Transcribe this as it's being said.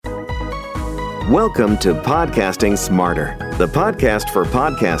Welcome to Podcasting Smarter, the podcast for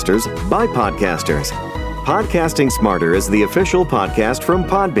podcasters by podcasters. Podcasting Smarter is the official podcast from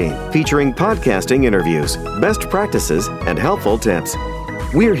Podbean, featuring podcasting interviews, best practices, and helpful tips.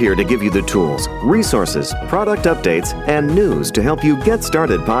 We're here to give you the tools, resources, product updates, and news to help you get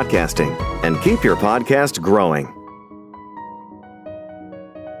started podcasting and keep your podcast growing.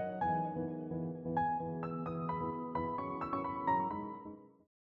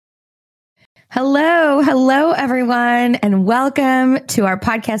 Hello, everyone, and welcome to our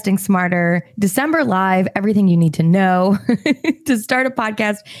Podcasting Smarter December Live, everything you need to know to start a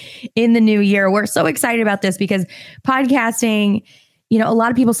podcast in the new year. We're so excited about this because podcasting, a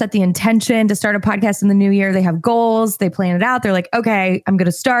lot of people set the intention to start a podcast in the new year. They have goals, they plan it out. They're like, okay, I'm going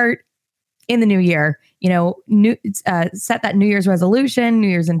to start in the new year, set that New Year's resolution, New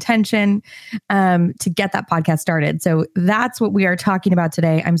Year's intention to get that podcast started. So that's what we are talking about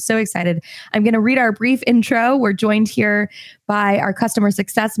today. I'm so excited. I'm going to read our brief intro. We're joined here by our customer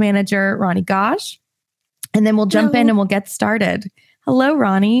success manager, Ronnie Gosh, and then we'll jump in and we'll get started. Hello,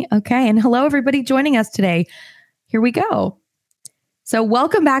 Ronnie. Okay. And hello, everybody joining us today. Here we go. So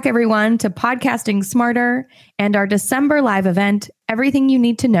welcome back, everyone, to Podcasting Smarter and our December live event, Everything You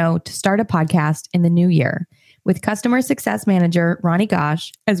Need to Know to Start a Podcast in the New Year, with Customer Success Manager Ronnie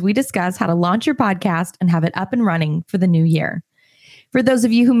Gosh, as we discuss how to launch your podcast and have it up and running for the new year. For those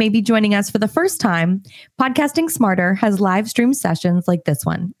of you who may be joining us for the first time, Podcasting Smarter has live stream sessions like this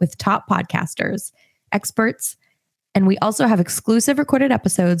one with top podcasters, experts, and we also have exclusive recorded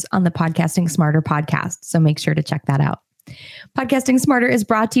episodes on the Podcasting Smarter podcast, so make sure to check that out. Podcasting Smarter is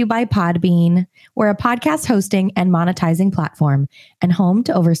brought to you by Podbean. We're a podcast hosting and monetizing platform and home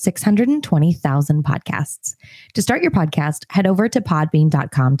to over 620,000 podcasts. To start your podcast, head over to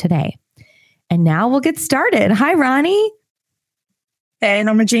podbean.com today. And now we'll get started. Hi, Ronnie. Hey,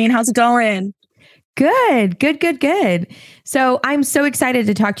 Norma Jean. How's it going? Good. So I'm so excited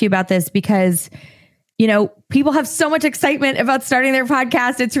to talk to you about this because, people have so much excitement about starting their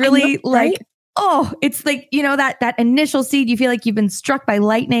podcast. It's really it's like, that initial seed, you feel like you've been struck by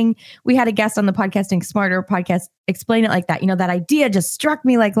lightning. We had a guest on the Podcasting Smarter podcast explain it like that. That idea just struck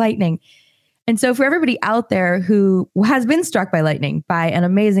me like lightning. And so for everybody out there who has been struck by lightning by an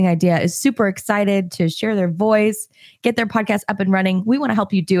amazing idea, is super excited to share their voice, get their podcast up and running, we want to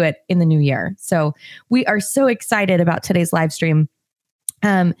help you do it in the new year. So we are so excited about today's live stream.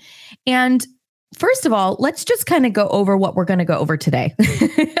 And first of all, let's just kind of go over what we're going to go over today.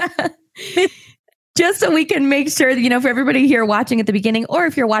 Just so we can make sure that, for everybody here watching at the beginning, or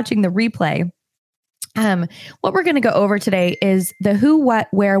if you're watching the replay, what we're going to go over today is the who, what,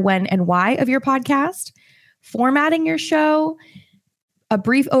 where, when, and why of your podcast, formatting your show, a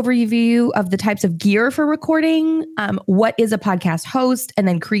brief overview of the types of gear for recording, what is a podcast host, and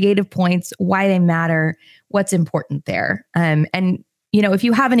then creative points, why they matter, what's important there. If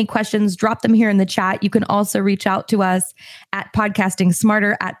you have any questions, drop them here in the chat. You can also reach out to us at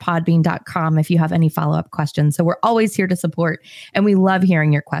podcastingsmarter@podbean.com if you have any follow-up questions. So we're always here to support, and we love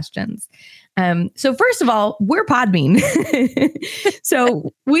hearing your questions. So first of all, we're Podbean.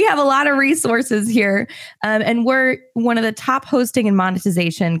 So we have a lot of resources here, and we're one of the top hosting and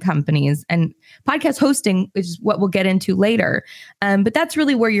monetization companies. And podcast hosting is what we'll get into later. But that's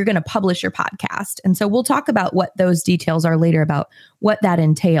really where you're going to publish your podcast. And so we'll talk about what those details are later about what that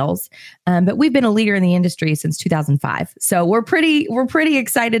entails. But we've been a leader in the industry since 2005. So we're pretty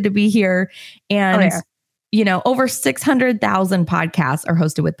excited to be here. And over 600,000 podcasts are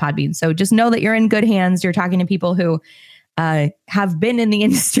hosted with Podbean. So just know that you're in good hands. You're talking to people who have been in the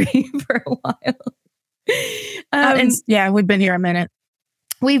industry for a while. We've been here a minute.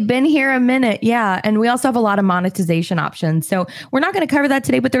 We've been here a minute. Yeah. And we also have a lot of monetization options. So we're not going to cover that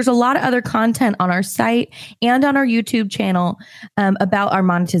today, but there's a lot of other content on our site and on our YouTube channel about our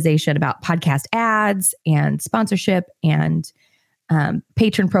monetization, about podcast ads and sponsorship and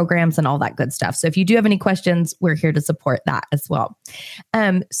patron programs and all that good stuff. So if you do have any questions, we're here to support that as well.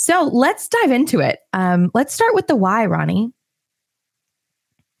 So let's dive into it. Let's start with the why, Ronnie.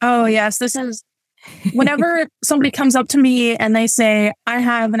 Oh, yes. This is whenever somebody comes up to me and they say, I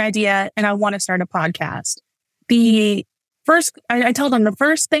have an idea and I want to start a podcast. I tell them the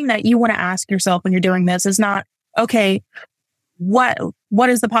first thing that you want to ask yourself when you're doing this is not, okay, what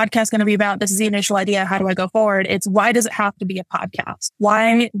is the podcast going to be about? This is the initial idea. How do I go forward? It's why does it have to be a podcast?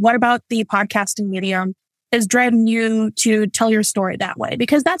 What about the podcasting medium is driving you to tell your story that way?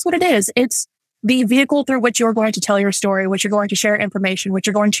 Because that's what it is. It's the vehicle through which you're going to tell your story, which you're going to share information, which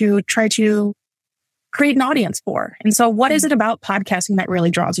you're going to try to create an audience for. And so what is it about podcasting that really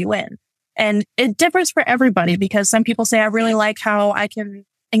draws you in? And it differs for everybody because some people say, I really like how I can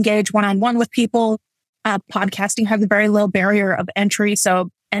engage one-on-one with people. Podcasting has a very low barrier of entry. So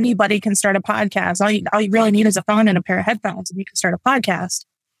anybody can start a podcast. All you really need is a phone and a pair of headphones and you can start a podcast.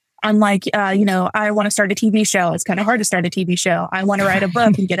 Unlike, I want to start a TV show. It's kind of hard to start a TV show. I want to write a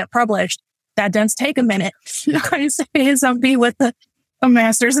book and get it published. That does take a minute. I say somebody with a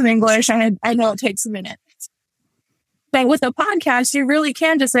master's in English. I know it takes a minute. But with a podcast, you really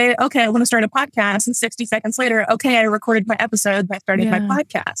can just say, okay, I want to start a podcast. And 60 seconds later, okay, I recorded my episode by starting my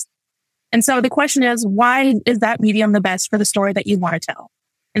podcast. And so the question is, why is that medium the best for the story that you want to tell?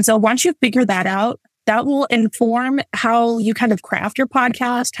 And so once you figure that out, that will inform how you kind of craft your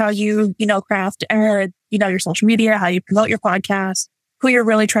podcast, how you, craft, your social media, how you promote your podcast, who you're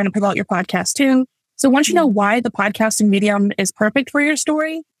really trying to promote your podcast to. So once you know why the podcasting medium is perfect for your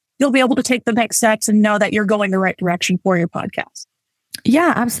story, you'll be able to take the next steps and know that you're going the right direction for your podcast.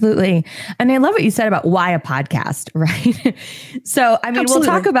 Yeah, absolutely. And I love what you said about why a podcast, right? So, I mean, We'll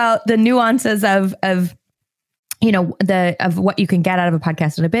talk about the nuances of what you can get out of a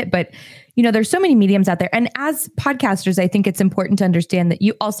podcast in a bit, but there's so many mediums out there. And as podcasters, I think it's important to understand that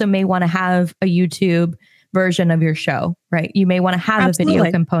you also may want to have a YouTube version of your show, right? You may want to have a video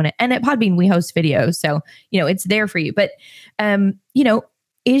component. And at Podbean, we host videos. So, it's there for you. But,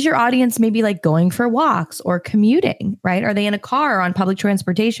 is your audience maybe like going for walks or commuting, right? Are they in a car or on public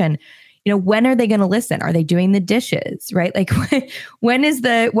transportation? When are they going to listen? Are they doing the dishes, right? Like when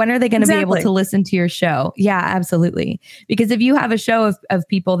are they going to be able to listen to your show? Yeah, absolutely. Because if you have a show of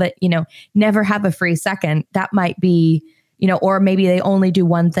people that, never have a free second, that might be, or maybe they only do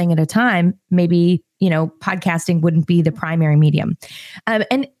one thing at a time, maybe, podcasting wouldn't be the primary medium.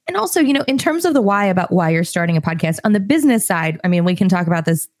 And also, in terms of the why you're starting a podcast on the business side, I mean, we can talk about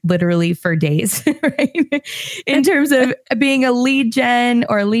this literally for days, right? In terms of being a lead gen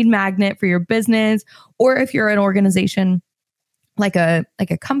or a lead magnet for your business, or if you're an organization like a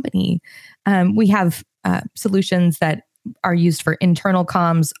company, we have solutions that are used for internal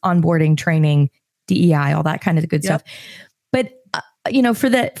comms, onboarding, training, DEI, all that kind of good stuff. But for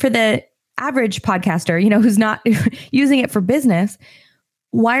the average podcaster, who's not using it for business,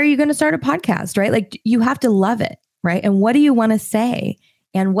 why are you going to start a podcast, right? Like you have to love it, right? And what do you want to say?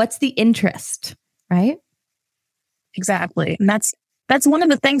 And what's the interest, right? Exactly. And that's one of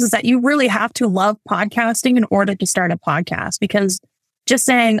the things is that you really have to love podcasting in order to start a podcast, because just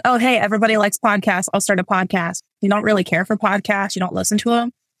saying, oh, hey, everybody likes podcasts, I'll start a podcast. You don't really care for podcasts. You don't listen to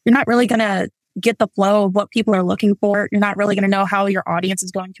them. You're not really going to get the flow of what people are looking for. You're not really going to know how your audience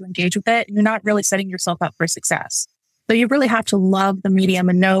is going to engage with it. You're not really setting yourself up for success. So you really have to love the medium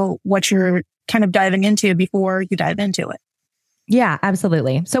and know what you're kind of diving into before you dive into it. Yeah,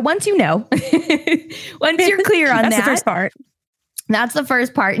 absolutely. So once once you're clear on that's the first part. That's the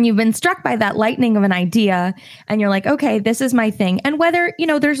first part. And you've been struck by that lightning of an idea and you're like, okay, this is my thing. And whether,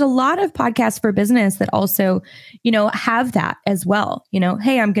 there's a lot of podcasts for business that also, have that as well.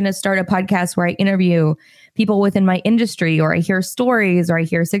 Hey, I'm going to start a podcast where I interview people within my industry, or I hear stories, or I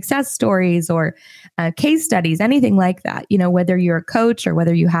hear success stories, or case studies, anything like that. Whether you're a coach or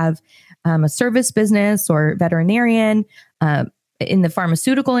whether you have a service business or veterinarian, in the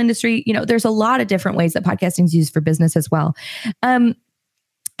pharmaceutical industry, there's a lot of different ways that podcasting is used for business as well. And,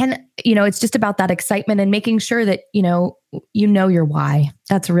 it's just about that excitement and making sure that, you know your why.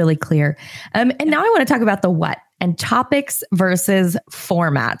 That's really clear. And now I want to talk about the what and topics versus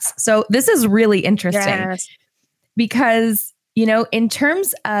formats. So this is really interesting because,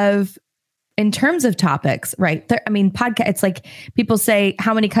 in terms of topics, right? Podcast, it's like people say,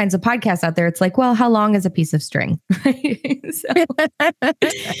 how many kinds of podcasts out there? It's like, well, how long is a piece of string? Right? So,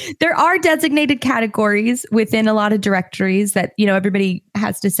 there are designated categories within a lot of directories that, everybody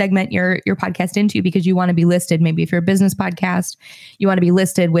has to segment your podcast into because you want to be listed. Maybe if you're a business podcast, you want to be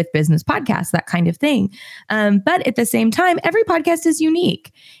listed with business podcasts, that kind of thing. But at the same time, every podcast is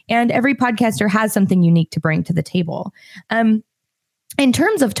unique and every podcaster has something unique to bring to the table. In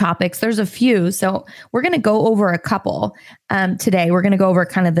terms of topics, there's a few. So we're going to go over a couple today. We're going to go over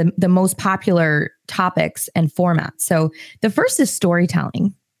kind of the most popular topics and formats. So the first is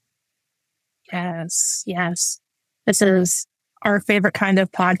storytelling. Yes. This is our favorite kind of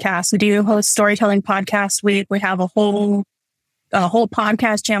podcast. We do host Storytelling Podcast Week. We have a whole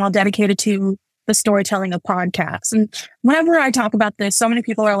podcast channel dedicated to the storytelling of podcasts. And whenever I talk about this, so many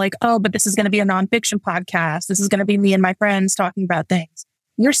people are like, oh, but this is going to be a nonfiction podcast. This is going to be me and my friends talking about things.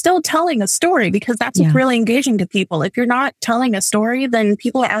 You're still telling a story because that's what's really engaging to people. If you're not telling a story, then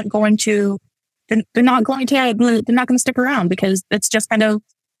people aren't going to, they're not going to stick around because it's just kind of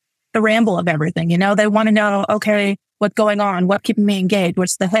the ramble of everything. They want to know, okay, what's going on? What's keeping me engaged?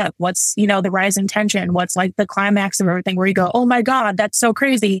 What's the hip? What's, the rising tension? What's like the climax of everything where you go, oh my God, that's so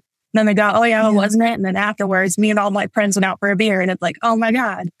crazy. And then they go, oh yeah, wasn't it? And then afterwards, me and all my friends went out for a beer and it's like, oh my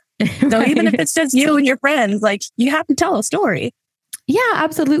God. So Right. even if it's just you and your friends, like you have to tell a story. Yeah,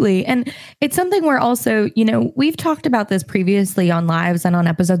 absolutely. And it's something where also, we've talked about this previously on lives and on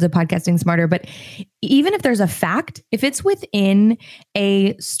episodes of Podcasting Smarter, but even if there's a fact, if it's within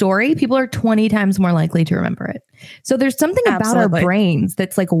a story, people are 20 times more likely to remember it. So there's something about our brains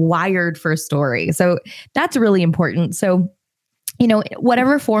that's like wired for a story. So that's really important. So,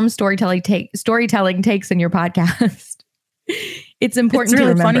 whatever form storytelling takes in your podcast, it's important to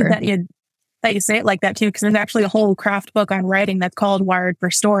remember. It's really funny that you say it like that too, because there's actually a whole craft book on writing that's called Wired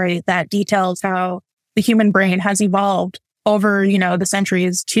for Story that details how the human brain has evolved over, the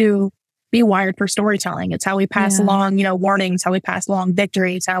centuries to be wired for storytelling. It's how we pass along, warnings, how we pass along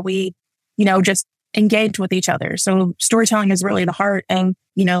victories, how we, just engage with each other. So storytelling is really the heart of,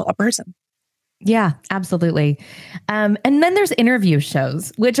 a person. Yeah, absolutely. And then there's interview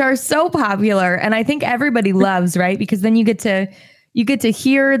shows, which are so popular. And I think everybody loves, right? Because then you get to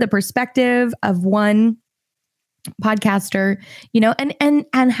hear the perspective of one podcaster,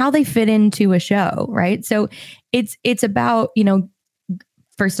 and how they fit into a show, right? So it's about,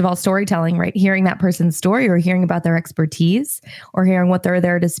 first of all, storytelling, right? Hearing that person's story or hearing about their expertise or hearing what they're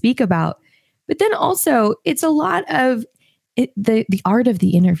there to speak about. But then also it's a lot of the art of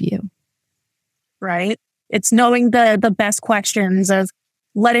the interview. Right. It's knowing the best questions, of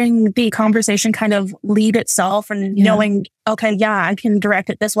letting the conversation kind of lead itself and knowing, okay, I can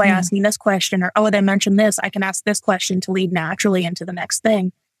direct it this way, asking this question, or, oh, they mentioned this, I can ask this question to lead naturally into the next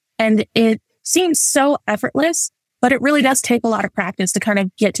thing. And it seems so effortless, but it really does take a lot of practice to kind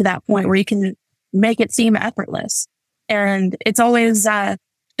of get to that point where you can make it seem effortless. And it's always an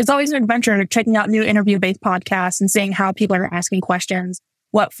adventure checking out new interview-based podcasts and seeing how people are asking questions,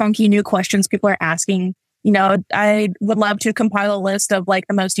 what funky new questions people are asking. I would love to compile a list of like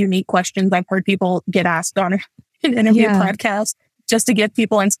the most unique questions I've heard people get asked on an interview podcast, just to give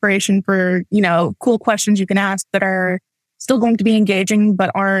people inspiration for, cool questions you can ask that are still going to be engaging,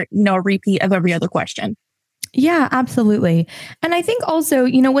 but aren't, a repeat of every other question. Yeah, absolutely. And I think also,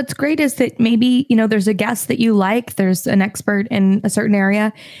 what's great is that maybe, there's a guest that you like, there's an expert in a certain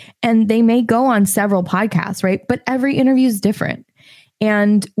area, and they may go on several podcasts, right? But every interview is different.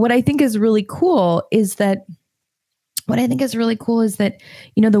 And what I think is really cool is that,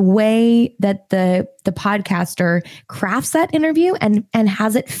 the way that the podcaster crafts that interview and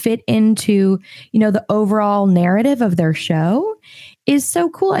has it fit into, the overall narrative of their show is so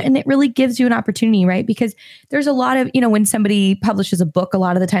cool. And it really gives you an opportunity, right? Because there's a lot of, when somebody publishes a book, a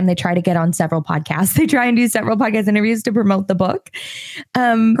lot of the time they try to get on several podcasts. They try and do several podcast interviews to promote the book.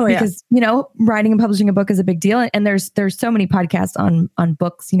 Because, writing and publishing a book is a big deal. And there's so many podcasts on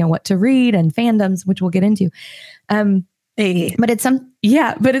books, what to read and fandoms, which we'll get into. But it's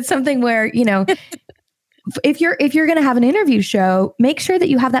something where, if you're going to have an interview show, make sure that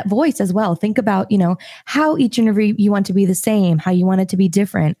you have that voice as well. Think about, how each interview you want to be the same, how you want it to be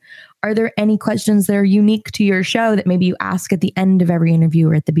different. Are there any questions that are unique to your show that maybe you ask at the end of every interview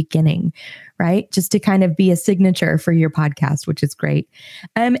or at the beginning, right? Just to kind of be a signature for your podcast, which is great.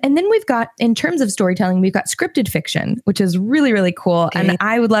 And then we've got, in terms of storytelling, we've got scripted fiction, which is really, really cool. Okay. And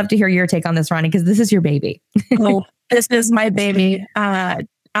I would love to hear your take on this, Ronnie, because this is your baby. Oh, this is my baby. I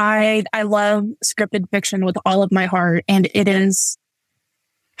love scripted fiction with all of my heart. And it is,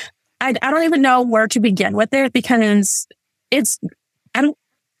 I don't even know where to begin with it, because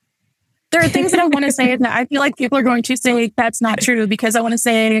there are things that I want to say that I feel like people are going to say that's not true, because I want to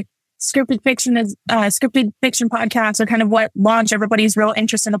say scripted fiction podcasts are kind of what launched everybody's real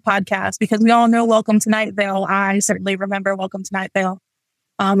interest in a podcast, because we all know Welcome to Night Vale. I certainly remember Welcome to Night Vale.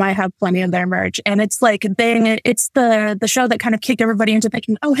 I have plenty of their merch, and it's like it's the show that kind of kicked everybody into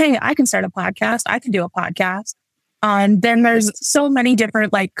thinking, oh, hey, I can start a podcast. I can do a podcast. And then there's so many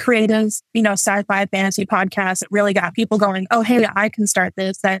different like creative, sci-fi fantasy podcasts that really got people going, oh, hey, I can start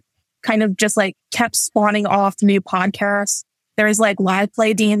this. That kind of just like kept spawning off new podcasts. There's like live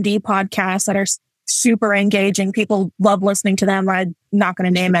play D&D podcasts that are super engaging. People love listening to them. I'm not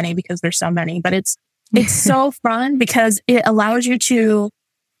going to name any because there's so many, but it's so fun because it allows you to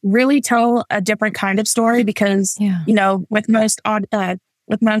really tell a different kind of story, because, with most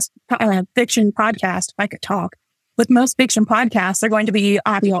fiction podcasts, if I could talk, with most fiction podcasts, they're going to be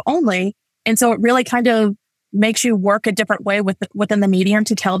audio only. And so it really kind of makes you work a different way within the medium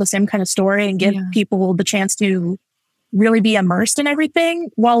to tell the same kind of story and give people the chance to really be immersed in everything,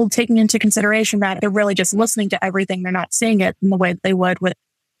 while taking into consideration that they're really just listening to everything. They're not seeing it in the way that they would with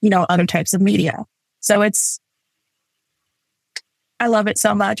other types of media. So I love it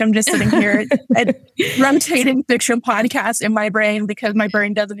so much. I'm just sitting here at rotating fiction podcasts in my brain because my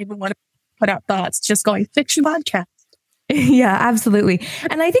brain doesn't even want to put out thoughts, just going fiction podcast. Yeah, absolutely.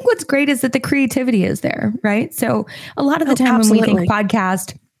 And I think what's great is that the creativity is there, right? So a lot of the time absolutely. when we think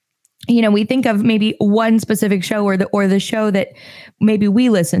podcast, we think of maybe one specific show or the show that maybe we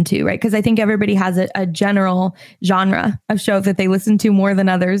listen to, right? Because I think everybody has a general genre of show that they listen to more than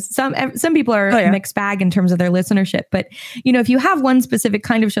others. Some people are a mixed bag in terms of their listenership. But, if you have one specific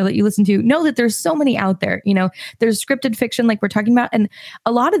kind of show that you listen to, know that there's so many out there. There's scripted fiction like we're talking about. And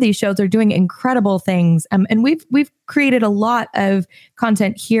a lot of these shows are doing incredible things. And we've created a lot of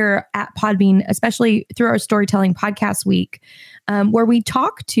content here at Podbean, especially through our Storytelling Podcast Week, where we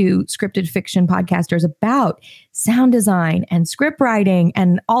talk to scripted fiction podcasters about sound design and script writing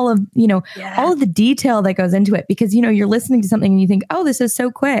and all of the detail that goes into it. Because, you're listening to something and you think, oh, this is so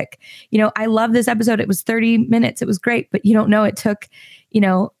quick. I love this episode. It was 30 minutes. It was great. But you don't know it took,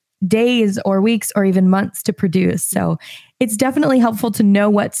 days or weeks or even months to produce. So it's definitely helpful to know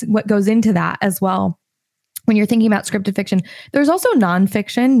what goes into that as well. When you're thinking about scripted fiction, there's also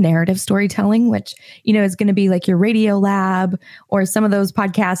nonfiction narrative storytelling, which, is going to be like your Radio Lab or some of those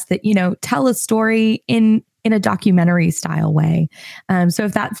podcasts that, tell a story in a documentary style way. So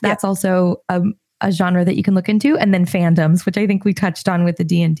if that's also a genre that you can look into, and then fandoms, which I think we touched on with the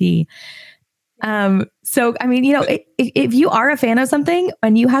D&D. So, I mean, if you are a fan of something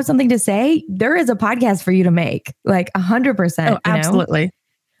and you have something to say, there is a podcast for you to make, like 100%. Oh, absolutely.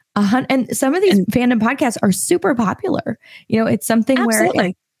 And some of these fandom podcasts are super popular. It's something absolutely.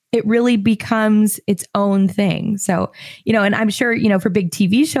 where it really becomes its own thing. So, and I'm sure, for big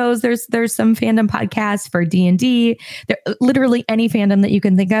TV shows, there's some fandom podcasts for D&D. Literally any fandom that you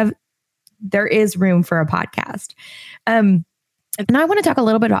can think of, there is room for a podcast. And I want to talk a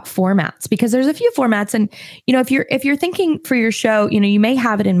little bit about formats, because there's a few formats. And, if you're thinking for your show, you may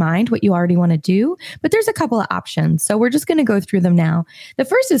have it in mind what you already want to do, but there's a couple of options. So we're just going to go through them now. The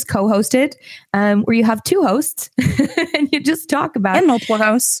first is co-hosted, where you have two hosts and you just talk about and multiple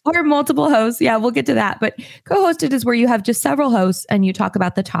hosts. Or multiple hosts. Yeah, we'll get to that. But co-hosted is where you have just several hosts and you talk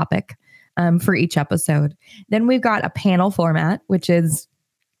about the topic for each episode. Then we've got a panel format, which is,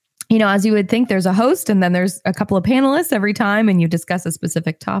 as you would think, there's a host and then there's a couple of panelists every time and you discuss a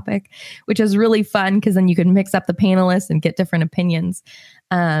specific topic, which is really fun because then you can mix up the panelists and get different opinions.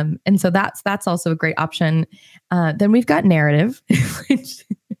 And so that's also a great option. Then we've got narrative,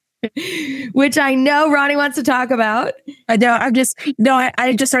 which I know Ronnie wants to talk about. I know. I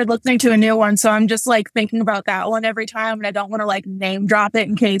just started listening to a new one. So I'm just like thinking about that one every time. And I don't want to like name drop it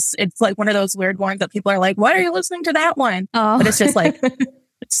in case it's like one of those weird ones that people are like, why are you listening to that one? Oh. But it's just like...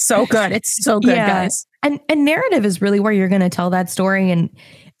 It's so good. It's so good, guys. And narrative is really where you're going to tell that story. And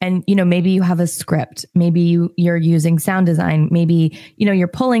maybe you have a script. Maybe you're using sound design. Maybe, you're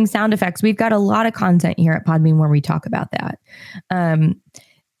pulling sound effects. We've got a lot of content here at Podbean where we talk about that. And,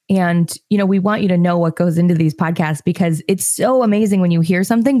 we want you to know what goes into these podcasts because it's so amazing when you hear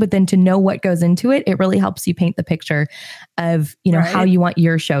something, but then to know what goes into it, it really helps you paint the picture of, how you want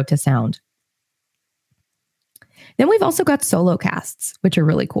your show to sound. Then we've also got solo casts, which are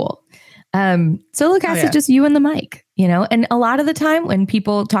really cool. Solo cast is just you and the mic, and a lot of the time when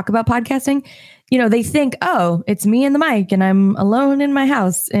people talk about podcasting, they think, oh, it's me and the mic and I'm alone in my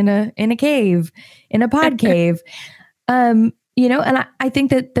house in a cave, in a pod cave. And I think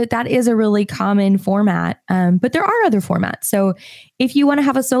that is a really common format. But there are other formats. So if you want to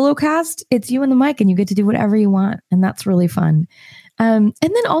have a solo cast, it's you and the mic and you get to do whatever you want. And that's really fun. And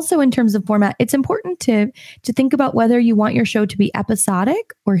then also in terms of format, it's important to think about whether you want your show to be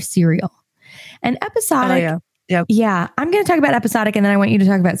episodic or serial. And episodic, I'm going to talk about episodic and then I want you to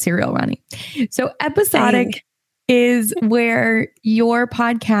talk about serial, Ronnie. So episodic is where your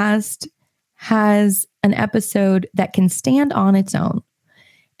podcast has an episode that can stand on its own.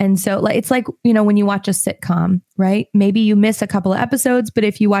 And so it's like, when you watch a sitcom, right? Maybe you miss a couple of episodes, but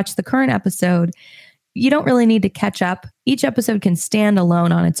if you watch the current episode, you don't really need to catch up. Each episode can stand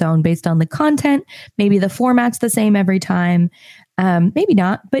alone on its own based on the content. Maybe the format's the same every time. Maybe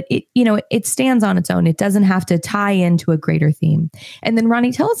not, but it stands on its own. It doesn't have to tie into a greater theme. And then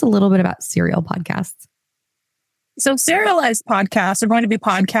Ronnie, tell us a little bit about serial podcasts. So serialized podcasts are going to be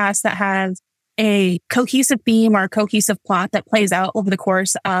podcasts that have a cohesive theme or a cohesive plot that plays out over the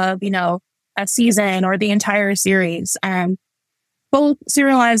course of, a season or the entire series. Both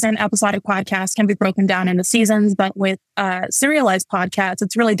serialized and episodic podcasts can be broken down into seasons, but with serialized podcasts,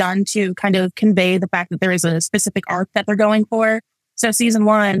 it's really done to kind of convey the fact that there is a specific arc that they're going for. So season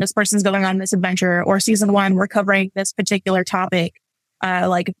 1, this person's going on this adventure, or season 1, we're covering this particular topic.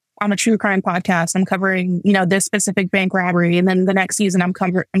 like on a true crime podcast, I'm covering, this specific bank robbery. And then the next season I'm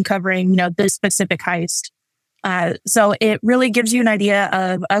covering, this specific heist. So it really gives you an idea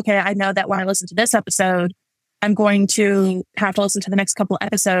of, okay, I know that when I listen to this episode, I'm going to have to listen to the next couple of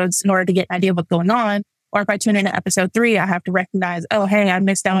episodes in order to get an idea of what's going on. Or if I tune in to episode 3, I have to recognize, oh, hey, I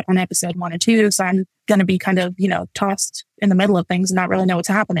missed out on episode 1 and 2. So I'm going to be kind of, tossed in the middle of things and not really know what's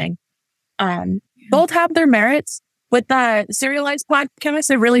happening. Both have their merits. With the serialized podcasts,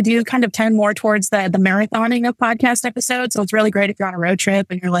 they really do kind of tend more towards the marathoning of podcast episodes. So it's really great if you're on a road trip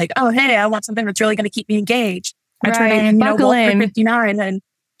and you're like, oh, hey, I want something that's really going to keep me engaged. I turn in, Buckle in. 59 and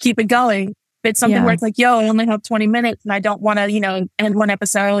keep it going. If it's something where it's like, yo, I only have 20 minutes and I don't want to, end one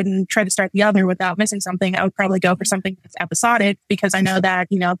episode and try to start the other without missing something, I would probably go for something that's episodic because I know that,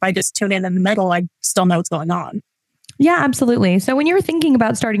 if I just tune in the middle, I still know what's going on. Yeah, absolutely. So when you're thinking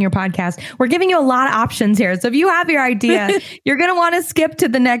about starting your podcast, we're giving you a lot of options here. So if you have your idea, you're going to want to skip to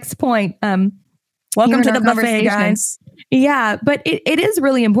the next point. Welcome to the buffet, guys. Yeah, but it is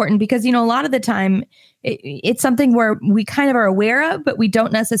really important because, a lot of the time it's something where we kind of are aware of, but we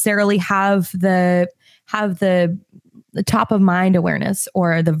don't necessarily have the top of mind awareness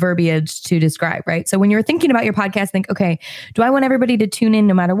or the verbiage to describe, right? So when you're thinking about your podcast, think, okay, do I want everybody to tune in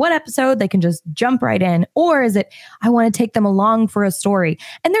no matter what episode? They can just jump right in. Or is it, I want to take them along for a story?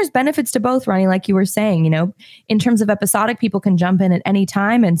 And there's benefits to both, Ronnie, like you were saying, in terms of episodic, people can jump in at any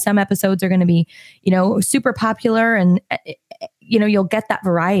time. And some episodes are going to be, super popular and you'll get that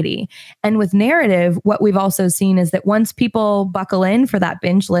variety. And with narrative, what we've also seen is that once people buckle in for that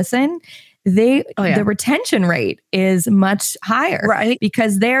binge listen, the retention rate is much higher, right?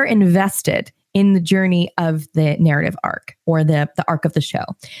 Because they're invested in the journey of the narrative arc or the arc of the show.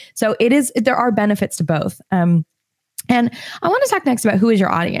 So there are benefits to both. And I want to talk next about who is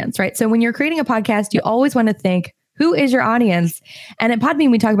your audience, right? So when you're creating a podcast, you always want to think, who is your audience? And at Podbean,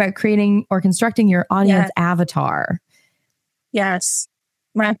 we talk about creating or constructing your audience avatar. Yes.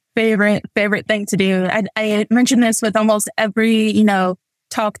 My favorite thing to do. I mention this with almost every,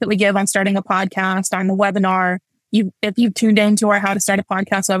 talk that we give on starting a podcast, on the webinar. If you've tuned into our How to Start a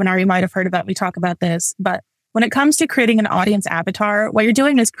Podcast webinar, you might have heard about, we talk about this. But when it comes to creating an audience avatar, what you're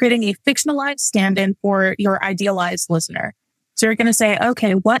doing is creating a fictionalized stand-in for your idealized listener. So you're going to say,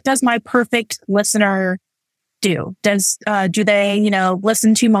 okay, what does my perfect listener do? Do they,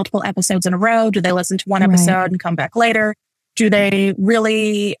 listen to multiple episodes in a row? Do they listen to one episode and come back later? Do they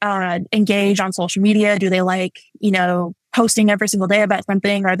really engage on social media? Do they like, posting every single day about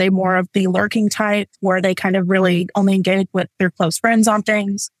something? Are they more of the lurking type where they kind of really only engage with their close friends on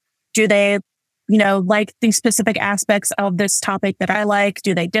things? Do they, like the specific aspects of this topic that I like?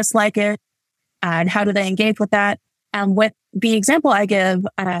 Do they dislike it? And how do they engage with that? And with the example I give,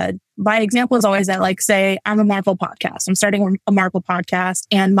 my example is always that, like, say I'm a Marvel podcast. I'm starting a Marvel podcast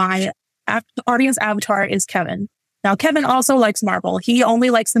and my audience avatar is Kevin. Now, Kevin also likes Marvel. He only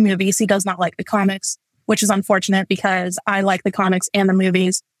likes the movies. He does not like the comics, which is unfortunate because I like the comics and the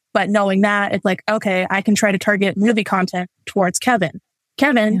movies. But knowing that, it's like, okay, I can try to target movie content towards Kevin.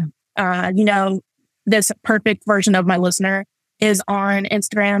 Kevin, this perfect version of my listener is on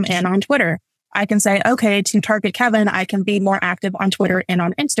Instagram and on Twitter. I can say, okay, to target Kevin, I can be more active on Twitter and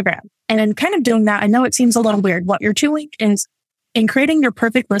on Instagram. And in kind of doing that, I know it seems a little weird. What you're doing is, in creating your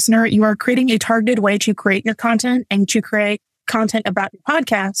perfect listener, you are creating a targeted way to create your content and to create content about your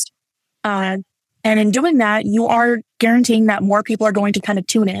podcast. And in doing that, you are guaranteeing that more people are going to kind of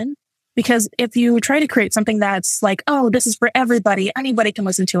tune in. Because if you try to create something that's like, oh, this is for everybody, anybody can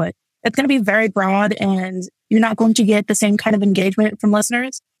listen to it, it's going to be very broad and you're not going to get the same kind of engagement from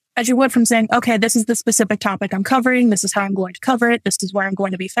listeners as you would from saying, okay, this is the specific topic I'm covering. This is how I'm going to cover it. This is where I'm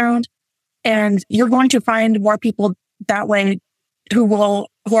going to be found. And you're going to find more people that way who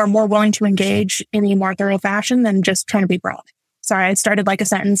are more willing to engage in a more thorough fashion than just trying to be broad. Sorry, I started like a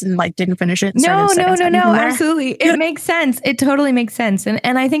sentence and like didn't finish it. No, absolutely. It makes sense. It totally makes sense. And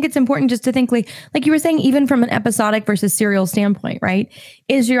I think it's important just to think like you were saying, even from an episodic versus serial standpoint, right?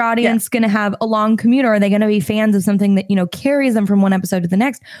 Is your audience going to have a long commute, or are they going to be fans of something that, carries them from one episode to the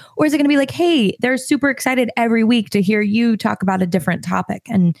next? Or is it going to be like, hey, they're super excited every week to hear you talk about a different topic.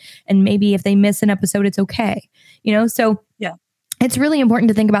 And maybe if they miss an episode, it's okay. So yeah. It's really important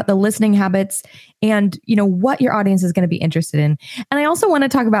to think about the listening habits and, what your audience is going to be interested in. And I also want to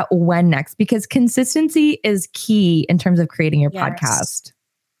talk about when next, because consistency is key in terms of creating your podcast.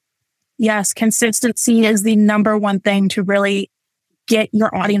 Yes, consistency is the number one thing to really get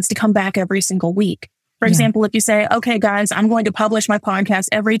your audience to come back every single week. For example, if you say, okay, guys, I'm going to publish my podcast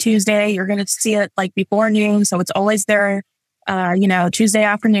every Tuesday, you're going to see it like before noon. So it's always there, Tuesday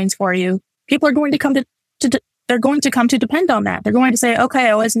afternoons for you. People are going to come to they're going to come to depend on that. They're going to say, okay,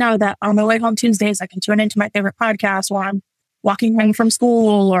 I always know that on my way home Tuesdays, I can tune into my favorite podcast while I'm walking home from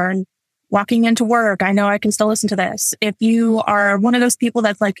school or walking into work. I know I can still listen to this. If you are one of those people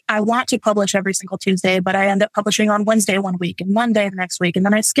that's like, I want to publish every single Tuesday, but I end up publishing on Wednesday one week and Monday the next week, and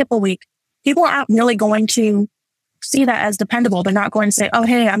then I skip a week, people aren't really going to see that as dependable. They're not going to say, oh,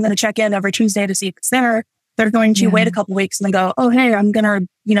 hey, I'm going to check in every Tuesday to see if it's there. They're going to wait a couple weeks and then go, oh, hey, I'm going to,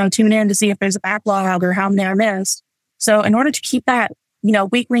 tune in to see if there's a backlog or how many I missed. So in order to keep that,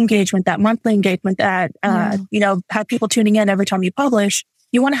 weekly engagement, that monthly engagement, that, have people tuning in every time you publish,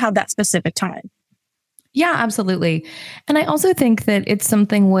 you want to have that specific time. Yeah, absolutely. And I also think that it's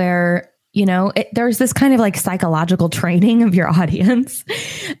something where, there's this kind of like psychological training of your audience.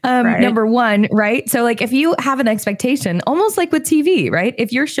 Right. Number one, right? So like if you have an expectation, almost like with TV, right?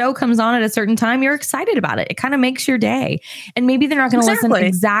 If your show comes on at a certain time, you're excited about it. It kind of makes your day. And maybe they're not going to listen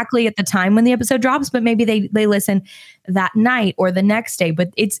exactly at the time when the episode drops, but maybe they listen that night or the next day,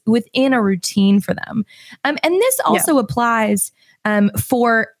 but it's within a routine for them. And this also applies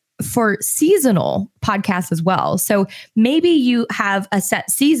for seasonal podcasts as well. So maybe you have a set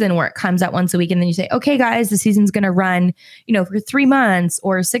season where it comes out once a week and then you say, okay, guys, the season's going to run, for 3 months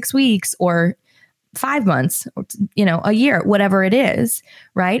or 6 weeks or 5 months, or, a year, whatever it is.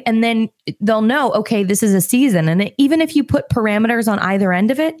 Right. And then they'll know, okay, this is a season. And even if you put parameters on either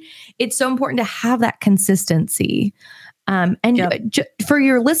end of it, it's so important to have that consistency. For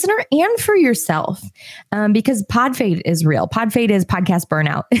your listener and for yourself, because pod fade is real. Pod fade is podcast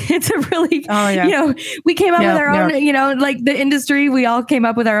burnout. It's a really, we came up with our own, like the industry, we all came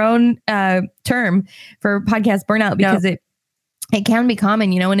up with our own term for podcast burnout because it can be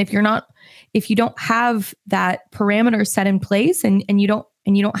common, and if you don't have that parameter set in place and you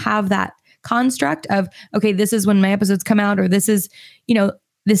don't have that construct of, okay, this is when my episodes come out, or this is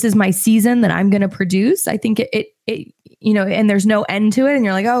my season that I'm going to produce. I think it and there's no end to it. And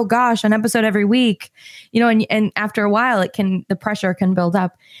you're like, oh gosh, an episode every week, and after a while the pressure can build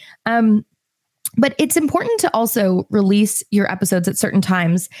up. But it's important to also release your episodes at certain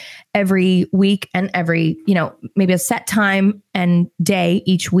times every week and every, maybe a set time and day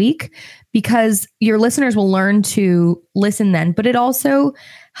each week, because your listeners will learn to listen then, but it also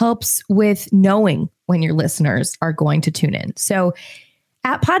helps with knowing when your listeners are going to tune in. So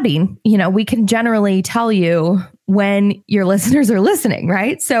at Podbean, we can generally tell you when your listeners are listening,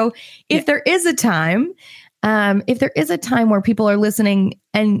 right? So if there is a time where people are listening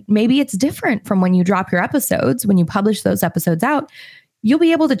and maybe it's different from when you drop your episodes, when you publish those episodes out, you'll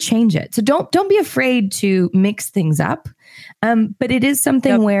be able to change it. So don't be afraid to mix things up. But it is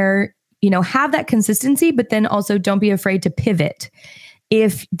something where, have that consistency, but then also don't be afraid to pivot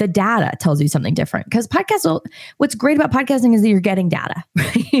if the data tells you something different. Because what's great about podcasting is that you're getting data,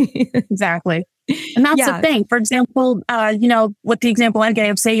 right? Exactly. And that's the thing. For example, with the example I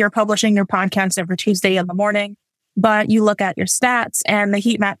gave, say you're publishing your podcast every Tuesday in the morning, but you look at your stats and the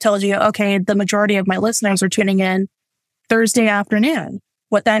heat map tells you, okay, the majority of my listeners are tuning in Thursday afternoon.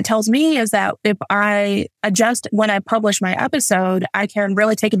 What that tells me is that if I adjust when I publish my episode, I can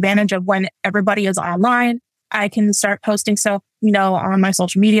really take advantage of when everybody is online. I can start posting stuff, on my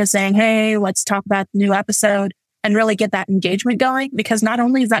social media saying, hey, let's talk about the new episode, and really get that engagement going. Because not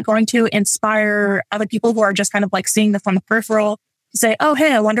only is that going to inspire other people who are just kind of like seeing this on the peripheral to say, oh,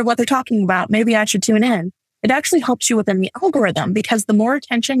 hey, I wonder what they're talking about. Maybe I should tune in. It actually helps you within the algorithm, because the more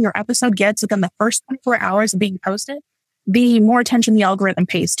attention your episode gets within the first 24 hours of being posted, the more attention the algorithm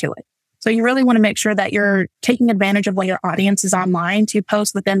pays to it. So you really want to make sure that you're taking advantage of when your audience is online to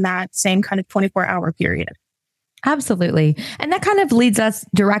post within that same kind of 24-hour period. Absolutely. And that kind of leads us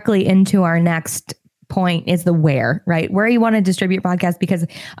directly into our next point, is the where, right? Where you want to distribute podcasts because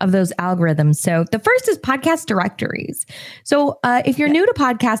of those algorithms. So the first is podcast directories. So if you're new to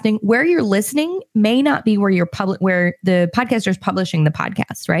podcasting, where you're listening may not be where where the podcaster is publishing the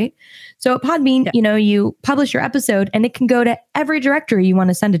podcast, right? So at Podbean, you publish your episode and it can go to every directory you want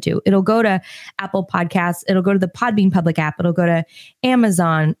to send it to. It'll go to Apple Podcasts. It'll go to the Podbean public app. It'll go to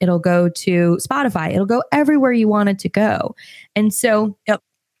Amazon. It'll go to Spotify. It'll go everywhere you want it to go. And so,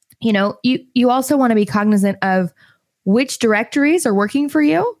 you also want to be cognizant of which directories are working for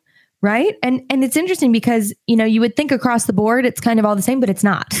you, right? And it's interesting because, you would think across the board, it's kind of all the same, but it's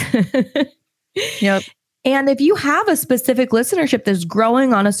not. Yep. And if you have a specific listenership that's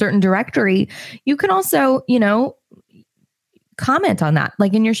growing on a certain directory, you can also, comment on that.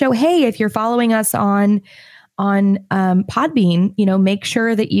 Like in your show, hey, if you're following us on Podbean, make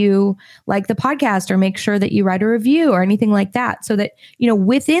sure that you like the podcast, or make sure that you write a review or anything like that, so that,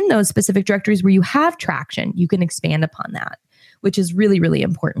 within those specific directories where you have traction, you can expand upon that. which is really, really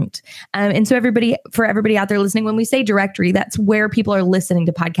important. And so for everybody out there listening, when we say directory, that's where people are listening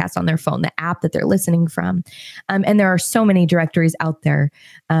to podcasts on their phone, the app that they're listening from. And there are so many directories out there.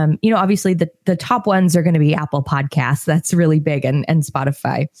 Obviously the top ones are going to be Apple Podcasts. That's really big, and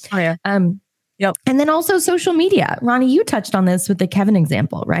Spotify. Oh yeah. Yep. And then also social media. Ronnie, you touched on this with the Kevin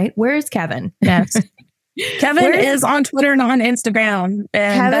example, right? Where is Kevin? Yes. Kevin is on Twitter and on Instagram.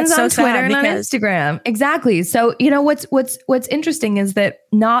 And Kevin's that's so on Twitter and on because Instagram. Exactly. So, what's interesting is that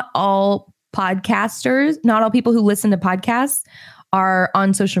not all podcasters, not all people who listen to podcasts are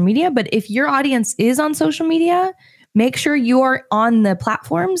on social media. But if your audience is on social media, make sure you're on the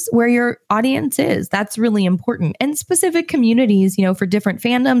platforms where your audience is. That's really important. And specific communities, for different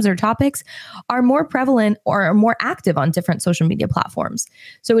fandoms or topics are more prevalent or are more active on different social media platforms.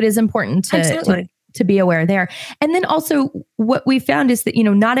 So it is important to be aware there. And then also what we found is that,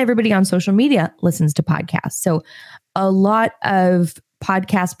 not everybody on social media listens to podcasts. So a lot of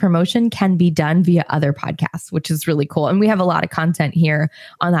podcast promotion can be done via other podcasts, which is really cool. And we have a lot of content here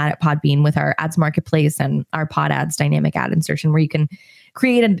on that at Podbean with our ads marketplace and our pod ads dynamic ad insertion, where you can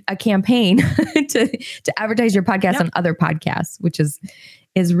create a campaign to advertise your podcast on other podcasts, which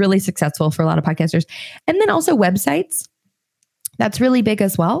is really successful for a lot of podcasters. And then also websites. That's really big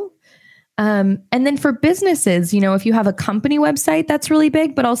as well. And then for businesses, if you have a company website, that's really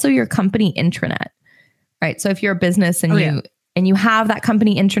big, but also your company intranet, right? So if you're a business and you have that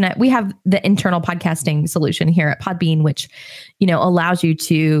company intranet, we have the internal podcasting solution here at Podbean, which, allows you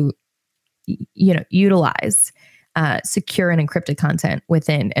to, utilize secure and encrypted content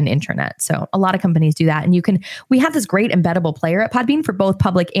within an intranet. So a lot of companies do that. And we have this great embeddable player at Podbean for both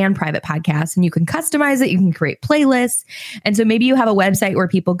public and private podcasts, and you can customize it. You can create playlists. And so maybe you have a website where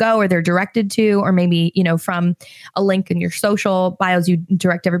people go, or they're directed to, or maybe, from a link in your social bios, you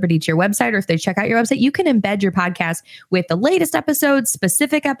direct everybody to your website, or if they check out your website, you can embed your podcast with the latest episodes,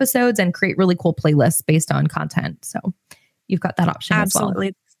 specific episodes, and create really cool playlists based on content. So you've got that option as well.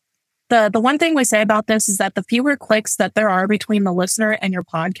 Absolutely. The one thing we say about this is that the fewer clicks that there are between the listener and your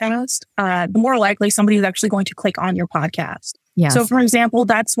podcast, the more likely somebody is actually going to click on your podcast. Yes. So, for example,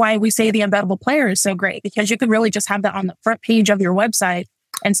 that's why we say the embeddable player is so great, because you can really just have that on the front page of your website.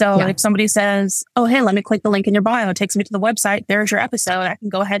 And so if somebody says, oh, hey, let me click the link in your bio, it takes me to the website. There's your episode. I can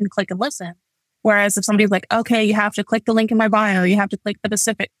go ahead and click and listen. Whereas if somebody's like, okay, you have to click the link in my bio, you have to click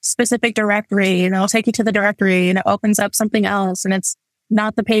the specific directory, and it'll take you to the directory, and it opens up something else, and it's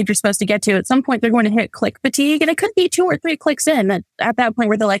not the page you're supposed to get to. At some point, they're going to hit click fatigue, and it could be 2 or 3 clicks in at that point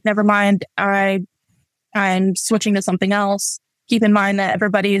where they're like, never mind, I'm switching to something else. Keep in mind that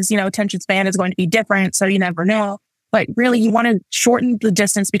everybody's, attention span is going to be different. So you never know. But really, you want to shorten the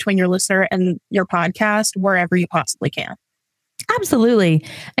distance between your listener and your podcast wherever you possibly can. Absolutely.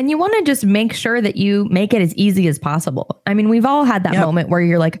 And you want to just make sure that you make it as easy as possible. I mean, we've all had that moment where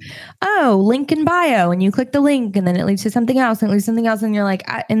you're like, oh, link in bio, and you click the link and then it leads to something else and it leads to something else. And you're like,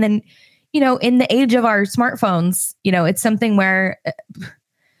 and then, in the age of our smartphones, it's something where,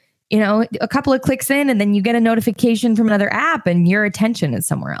 a couple of clicks in and then you get a notification from another app and your attention is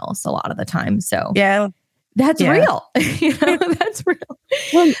somewhere else a lot of the time. So that's real. That's real.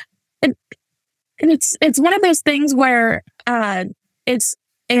 Well, and it's one of those things where it's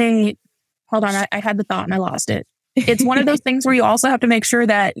a hold on, I had the thought and I lost it. It's one of those things where you also have to make sure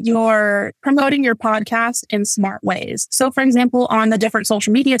that you're promoting your podcast in smart ways. So, for example, on the different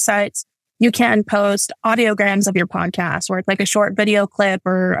social media sites, you can post audiograms of your podcast, where it's like a short video clip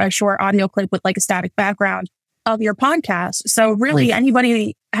or a short audio clip with like a static background of your podcast. So really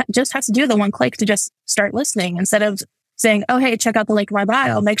anybody just has to do the one click to just start listening, instead of saying, oh, hey, check out the link in my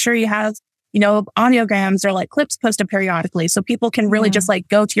bio. Make sure you have audiograms or like clips posted periodically, so people can really just like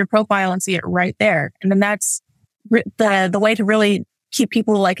go to your profile and see it right there. And then that's the way to really keep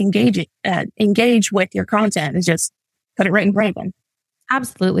people like engage with your content, is just put it right in front of them.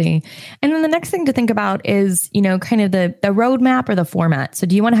 Absolutely. And then the next thing to think about is, kind of the roadmap or the format. So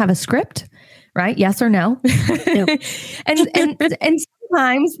do you want to have a script, right? Yes or no? and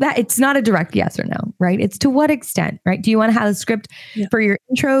sometimes that it's not a direct yes or no, right? It's to what extent, right? Do you want to have a script for your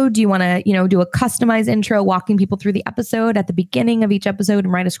intro? Do you want to, do a customized intro, walking people through the episode at the beginning of each episode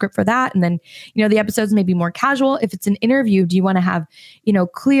and write a script for that? And then, the episodes may be more casual. If it's an interview, do you want to have,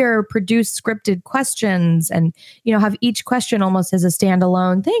 clear, produced, scripted questions and, have each question almost as a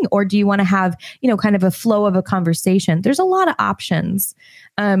standalone thing? Or do you want to have, kind of a flow of a conversation? There's a lot of options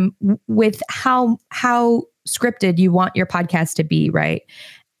with how scripted you want your podcast to be, right?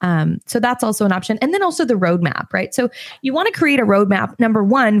 So that's also an option. And then also the roadmap, right? So you want to create a roadmap, number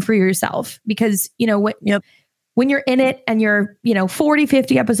one, for yourself, because when you're in it and you're, 40,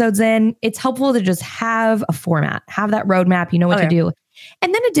 50 episodes in, it's helpful to just have a format, have that roadmap, you know what to do.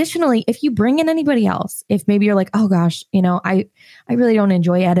 And then additionally, if you bring in anybody else, if maybe you're like, oh gosh, I really don't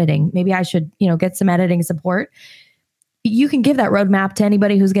enjoy editing. Maybe I should, get some editing support. You can give that roadmap to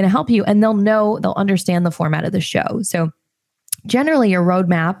anybody who's going to help you, and they'll understand the format of the show. So generally your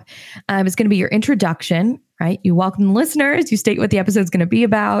roadmap is going to be your introduction, right? You welcome the listeners, you state what the episode is going to be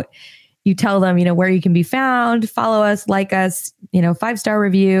about. You tell them, where you can be found, follow us, like us, 5-star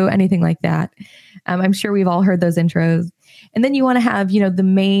review, anything like that. I'm sure we've all heard those intros. And then you want to have, the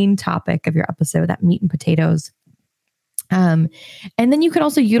main topic of your episode, that meat and potatoes. And then you can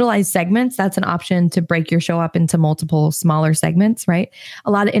also utilize segments. That's an option to break your show up into multiple smaller segments, right?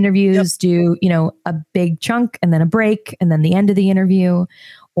 A lot of interviews do, a big chunk and then a break and then the end of the interview.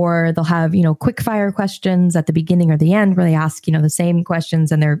 Or they'll have, quick fire questions at the beginning or the end where they ask, the same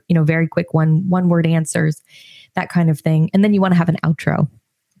questions and they're, very quick one word answers, that kind of thing. And then you want to have an outro.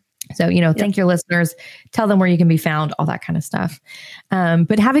 So, thank your listeners, tell them where you can be found, all that kind of stuff.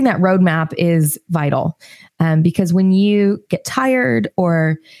 But having that roadmap is vital because when you get tired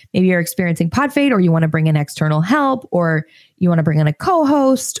or maybe you're experiencing pod fade or you want to bring in external help or you want to bring in a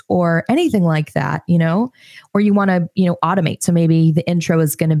co-host or anything like that, or you want to, automate. So maybe the intro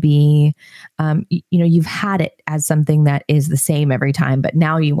is going to be, you've had it as something that is the same every time, but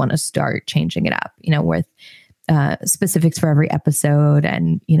now you want to start changing it up, with specifics for every episode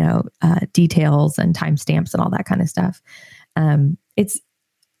and, details and timestamps and all that kind of stuff. It's,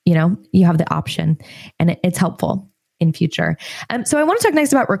 you have the option and it's helpful in future. So I want to talk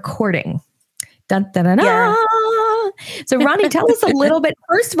next about recording. Dun, dun, dun, dun. Yeah. So Ronnie, tell us a little bit.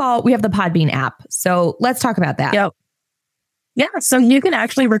 First of all, we have the Podbean app. So let's talk about that. Yep. Yeah. So you can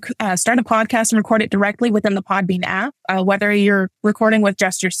actually start a podcast and record it directly within the Podbean app, whether you're recording with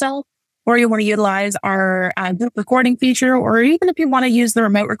just yourself or you want to utilize our group recording feature, or even if you want to use the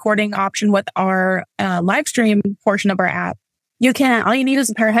remote recording option with our live stream portion of our app, you can. All you need is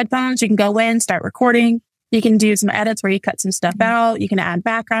a pair of headphones. You can go in, start recording. You can do some edits where you cut some stuff out. You can add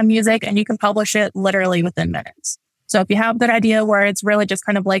background music and you can publish it literally within minutes. So if you have that idea where it's really just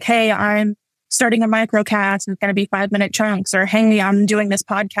kind of like, hey, I'm starting a microcast and it's going to be 5-minute chunks, or hey, I'm doing this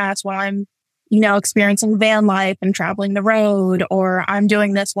podcast while I'm, experiencing van life and traveling the road, or I'm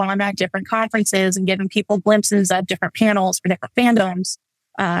doing this while I'm at different conferences and giving people glimpses of different panels for different fandoms.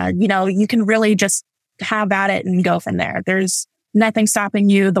 You can really just have at it and go from there. There's nothing stopping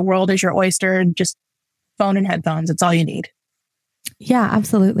you. The world is your oyster. Just phone and headphones. It's all you need. Yeah,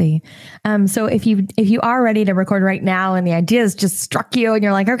 absolutely. So if you are ready to record right now and the ideas just struck you and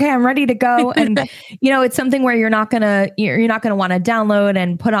you're like, okay, I'm ready to go. And, it's something where you're not going to want to download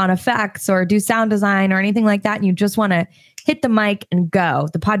and put on effects or do sound design or anything like that. And you just want to hit the mic and go.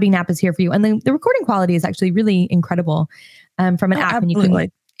 The Podbean app is here for you. And the recording quality is actually really incredible from an app. Absolutely. And you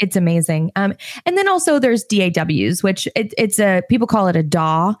can, it's amazing. And then also there's DAWs, which people call it a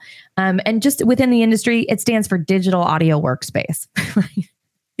DAW. And just within the industry, it stands for Digital Audio Workspace.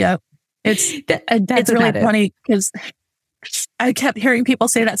 Yep. It's really funny because I kept hearing people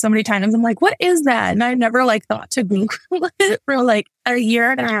say that so many times. I'm like, what is that? And I never thought to Google it for a year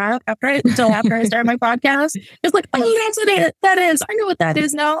and a half until after I started my podcast. It's like, oh, that's what that is. I know what that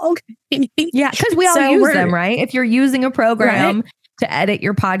is now. Okay. Yeah. Because we all use them, right? If you're using a program to edit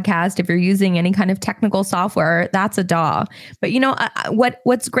your podcast, if you're using any kind of technical software, that's a DAW. But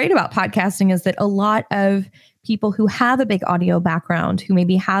what's great about podcasting is that a lot of people who have a big audio background, who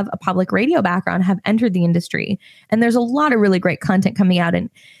maybe have a public radio background, have entered the industry. And there's a lot of really great content coming out. And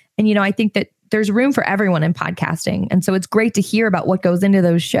I think that there's room for everyone in podcasting. And so it's great to hear about what goes into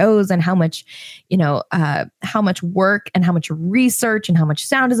those shows and how much work and how much research and how much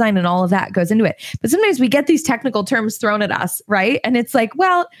sound design and all of that goes into it. But sometimes we get these technical terms thrown at us, right? And it's like,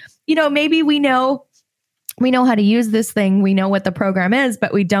 well, maybe we know how to use this thing. We know what the program is,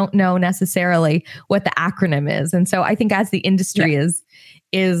 but we don't know necessarily what the acronym is. And so I think as the industry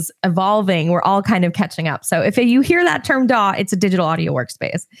is evolving, we're all kind of catching up. So if you hear that term DAW, it's a digital audio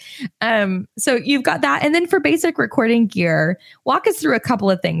workspace. So you've got that. And then for basic recording gear, walk us through a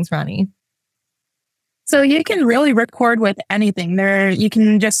couple of things, Ronnie. So you can really record with anything there. You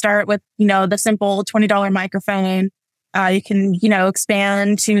can just start with, the simple $20 microphone. You can,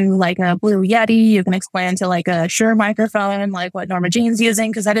 expand to a Blue Yeti. You can expand to a Shure microphone, like what Norma Jean's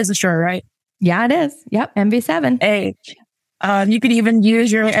using, because that is a Shure, right? Yeah, it is. Yep. MV7. Hey, you could even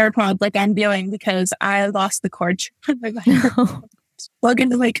use your AirPods like I'm doing, because I lost the cord. Plug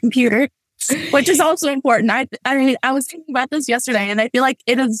into my computer, which is also important. I was thinking about this yesterday, and I feel like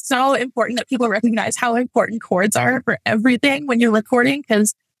it is so important that people recognize how important cords are for everything when you're recording,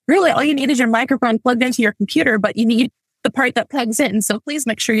 because really all you need is your microphone plugged into your computer, but you need the part that plugs in. So please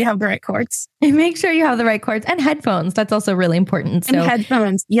make sure you have the right cords. And make sure you have the right cords and headphones. That's also really important. And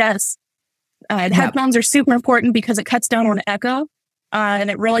headphones, yes. Headphones are super important because it cuts down on echo.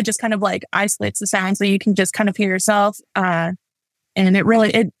 And it really just kind of like isolates the sound so you can just kind of hear yourself. And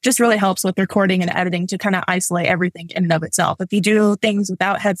it just really helps with recording and editing to kind of isolate everything in and of itself. If you do things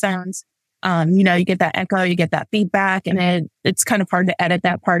without headphones, you get that echo, you get that feedback, and it's kind of hard to edit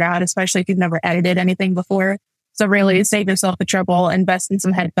that part out, especially if you've never edited anything before. So really save yourself the trouble, invest in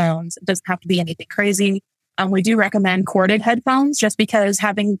some headphones. It doesn't have to be anything crazy. We do recommend corded headphones just because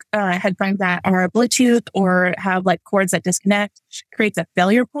having headphones that are Bluetooth or have like cords that disconnect creates a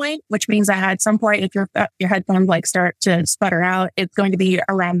failure point, which means that at some point, if your headphones like start to sputter out, it's going to be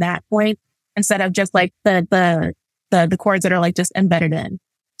around that point instead of just like the cords that are like just embedded in.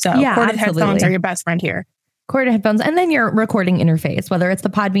 So corded headphones are your best friend here. Corded headphones, and then your recording interface, whether it's the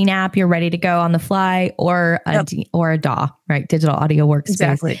Podbean app, you're ready to go on the fly, or a DAW, right? Digital audio workspace.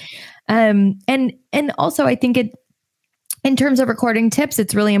 Exactly. And also I think in terms of recording tips,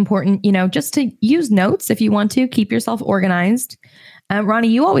 it's really important, just to use notes if you want to keep yourself organized. Ronnie,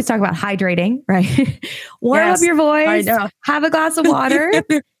 you always talk about hydrating, right? Warm up your voice, have a glass of water.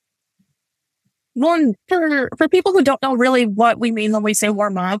 Well, for people who don't know really what we mean when we say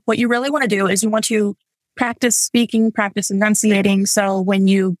warm up, what you really want to do is you want to practice speaking, practice enunciating. So when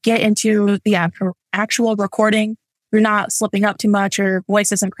you get into the actual recording, you're not slipping up too much, your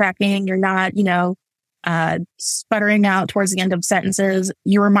voice isn't cracking, you're not, sputtering out towards the end of sentences.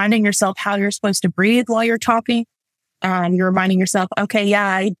 You're reminding yourself how you're supposed to breathe while you're talking. You're reminding yourself, okay,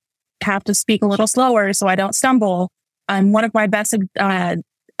 I have to speak a little slower so I don't stumble. One of my best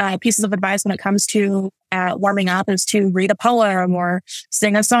pieces of advice when it comes to warming up is to read a poem or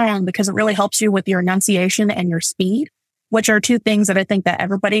sing a song, because it really helps you with your enunciation and your speed, which are two things that I think that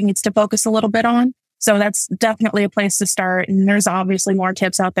everybody needs to focus a little bit on. So that's definitely a place to start. And there's obviously more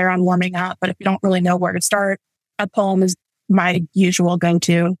tips out there on warming up, but if you don't really know where to start, a poem is my usual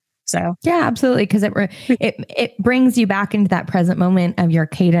go-to. So yeah, absolutely. Because it brings you back into that present moment of your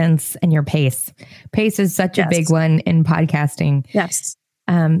cadence and your pace. Pace is such a big one in podcasting. Yes.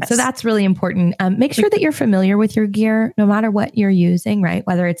 So that's really important. Make sure that you're familiar with your gear, no matter what you're using, right?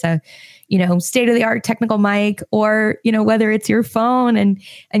 Whether it's a, state-of-the-art technical mic, or, whether it's your phone and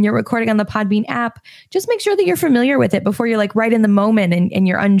you're recording on the Podbean app, just make sure that you're familiar with it before you're like right in the moment and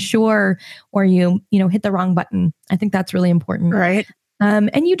you're unsure, or you hit the wrong button. I think that's really important. Right.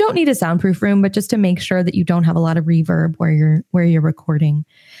 And you don't need a soundproof room, but just to make sure that you don't have a lot of reverb where you're recording.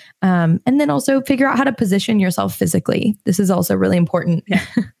 And then also figure out how to position yourself physically. This is also really important. Yeah.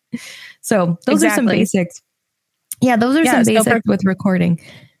 So those are some basics. Yeah, those are some basics with recording.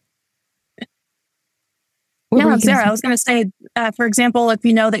 Sarah, I was going to say, for example, if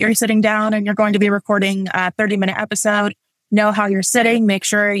you know that you're sitting down and you're going to be recording a 30-minute episode, know how you're sitting, make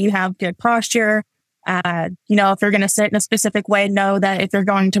sure you have good posture. If you're going to sit in a specific way, know that if you're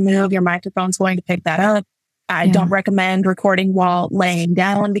going to move, your microphone's going to pick that up. I don't recommend recording while laying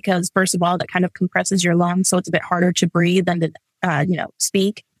down because, first of all, that kind of compresses your lungs. So it's a bit harder to breathe than to,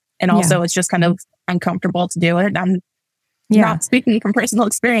 speak. And also it's just kind of uncomfortable to do it. I'm not speaking from personal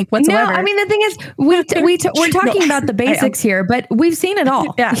experience whatsoever. No, I mean, the thing is, we're talking about the basics here, but we've seen it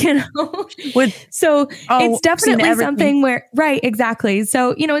all, So it's definitely something where, right, exactly.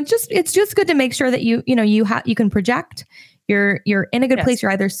 So, it's just good to make sure that you can project. You're in a good place.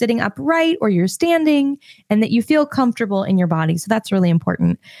 You're either sitting upright or you're standing, and that you feel comfortable in your body. So that's really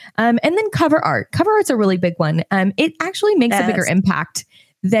important. And then cover art. Cover art's a really big one. It actually makes a bigger impact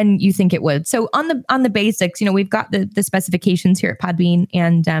than you think it would. So on the basics, we've got the specifications here at Podbean,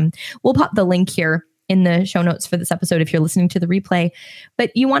 and we'll pop the link here in the show notes for this episode if you're listening to the replay.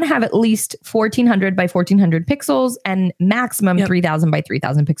 But you want to have at least 1400 by 1400 pixels and maximum 3000 by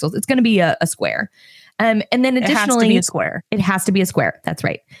 3000 pixels. It's going to be a square. And then additionally, it has to be a square. It has to be a square. That's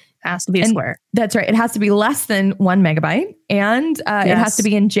right. Has to be a square. That's right. It has to be less than 1 megabyte, and it has to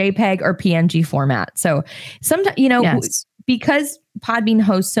be in JPEG or PNG format. So sometimes, because Podbean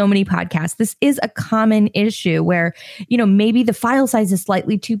hosts so many podcasts, this is a common issue where, maybe the file size is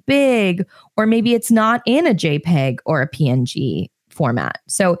slightly too big, or maybe it's not in a JPEG or a PNG format.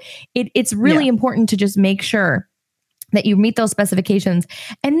 So it's really important to just make sure that you meet those specifications.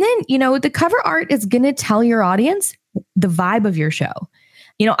 And then, the cover art is going to tell your audience the vibe of your show.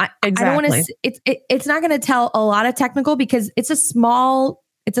 I don't want to, it's not going to tell a lot of technical because it's a small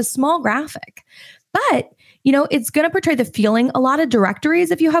graphic, but it's going to portray the feeling. A lot of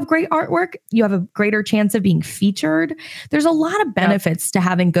directories, if you have great artwork, you have a greater chance of being featured. There's a lot of benefits to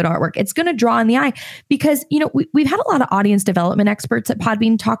having good artwork. It's going to draw in the eye because, we've had a lot of audience development experts at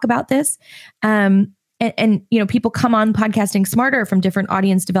Podbean talk about this. And people come on Podcasting Smarter from different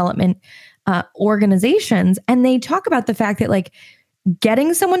audience development organizations, and they talk about the fact that like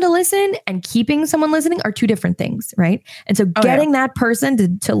getting someone to listen and keeping someone listening are two different things, right? And so getting that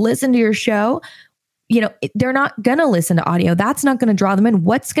person to listen to your show, they're not going to listen to audio. That's not going to draw them in.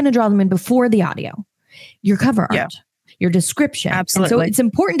 What's going to draw them in before the audio? Your cover art, your description. Absolutely. And so it's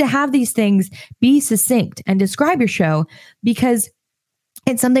important to have these things be succinct and describe your show because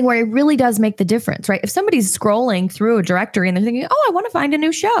it's something where it really does make the difference, right? If somebody's scrolling through a directory and they're thinking, oh, I want to find a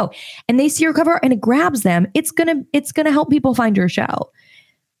new show, and they see your cover and it grabs them, it's going to help people find your show.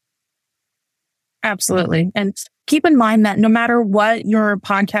 Absolutely. And keep in mind that no matter what your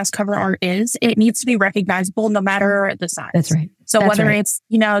podcast cover art is, it needs to be recognizable no matter the size. That's right. So whether it's,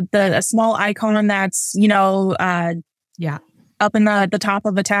 a small icon that's, up in the top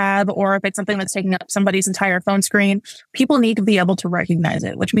of a tab, or if it's something that's taking up somebody's entire phone screen, people need to be able to recognize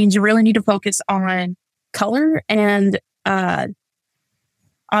it, which means you really need to focus on color and on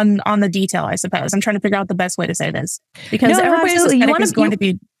the detail, I suppose. I'm trying to figure out the best way to say this because everybody's aesthetic is going to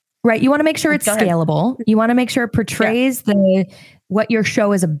be... Right. You want to make sure it's scalable. You want to make sure it portrays what your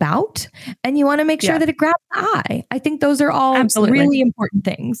show is about. And you want to make sure that it grabs the eye. I think those are all really important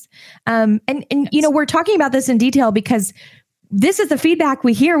things. And we're talking about this in detail because this is the feedback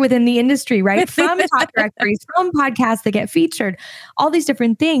we hear within the industry, right? From top directories, from podcasts that get featured, all these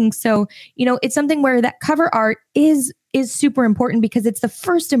different things. So, it's something where that cover art is super important because it's the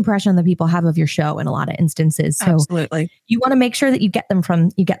first impression that people have of your show in a lot of instances. So absolutely. You want to make sure that you get them from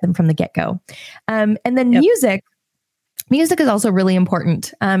the get-go. And then music is also really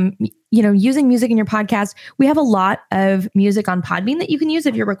important. Using music in your podcast. We have a lot of music on Podbean that you can use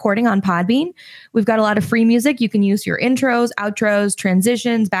if you're recording on Podbean. We've got a lot of free music. You can use your intros, outros,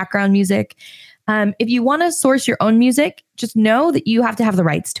 transitions, background music. If you want to source your own music, just know that you have to have the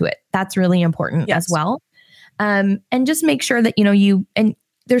rights to it. That's really important as well. And just make sure that,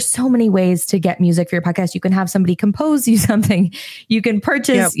 there's so many ways to get music for your podcast. You can have somebody compose you something. You can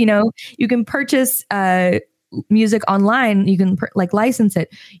purchase, music online. You can license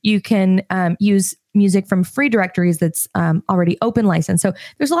it. You can use music from free directories that's already open license. So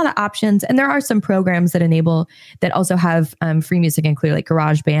there's a lot of options. And there are some programs that also have free music included, like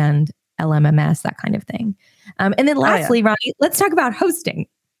GarageBand, LMMS, that kind of thing. And then lastly, Ronnie, let's talk about hosting.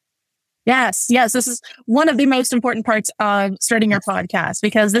 Yes. This is one of the most important parts of starting your podcast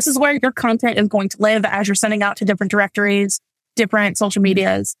because this is where your content is going to live as you're sending out to different directories, different social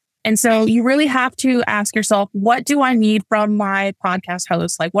medias. And so you really have to ask yourself, what do I need from my podcast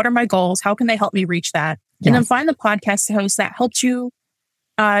host? Like, what are my goals? How can they help me reach that? And then find the podcast host that helps you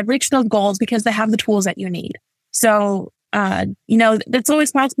reach those goals because they have the tools that you need. So, it's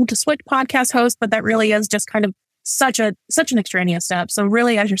always possible to switch podcast hosts, but that really is just kind of such an extraneous step. So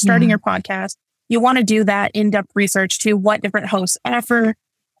really, as you're starting your podcast, you want to do that in-depth research to what different hosts offer.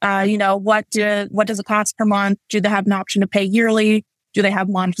 What does it cost per month? Do they have an option to pay yearly? Do they have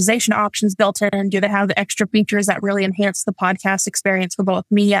monetization options built in? Do they have the extra features that really enhance the podcast experience for both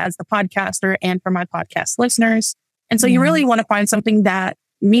me as the podcaster and for my podcast listeners? And so you really want to find something that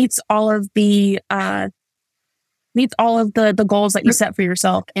meets all of the goals that you set for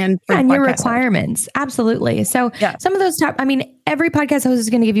yourself and your requirements. Absolutely. So some of those every podcast host is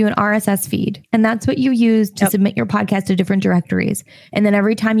going to give you an RSS feed, and that's what you use to submit your podcast to different directories. And then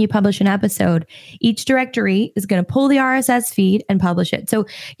every time you publish an episode, each directory is going to pull the RSS feed and publish it. So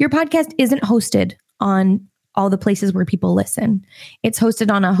your podcast isn't hosted on all the places where people listen. It's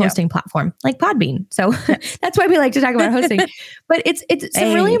hosted on a hosting platform like Podbean. So that's why we like to talk about hosting. But it's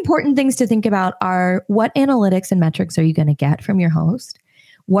some really important things to think about are what analytics and metrics are you going to get from your host?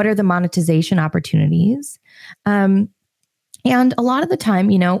 What are the monetization opportunities? And a lot of the time,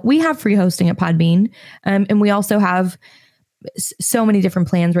 we have free hosting at Podbean. And we also have so many different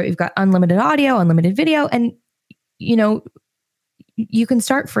plans where we've got unlimited audio, unlimited video, and, you can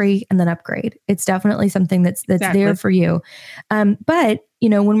start free and then upgrade. It's definitely something that's there for you. But,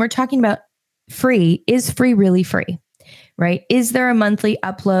 when we're talking about free, is free really free, right? Is there a monthly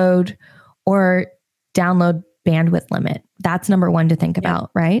upload or download bandwidth limit? That's number one to think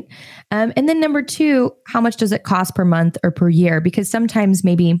about, right? And then number two, how much does it cost per month or per year? Because sometimes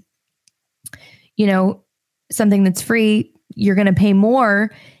maybe, something that's free, you're going to pay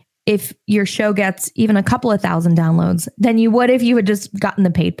more if your show gets even a couple of thousand downloads than you would if you had just gotten the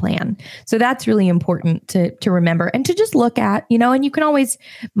paid plan. So that's really important to remember and to just look at, and you can always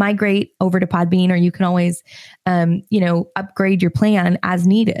migrate over to Podbean, or you can always, upgrade your plan as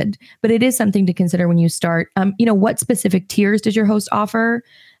needed. But it is something to consider when you start. What specific tiers does your host offer?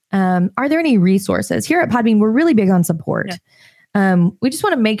 Are there any resources? Here at Podbean, we're really big on support. Yeah. We just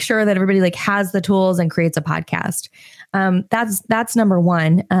want to make sure that everybody has the tools and creates a podcast. That's number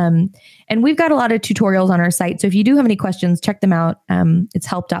one. And we've got a lot of tutorials on our site. So if you do have any questions, check them out. It's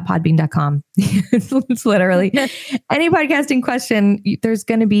help.podbean.com. It's literally any podcasting question, there's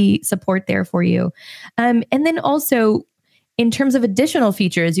going to be support there for you. And then also, in terms of additional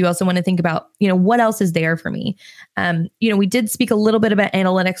features, you also want to think about, what else is there for me? We did speak a little bit about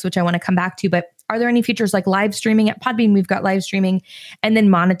analytics, which I want to come back to, but are there any features like live streaming? At Podbean, we've got live streaming, and then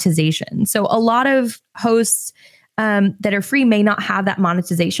monetization. So a lot of hosts that are free may not have that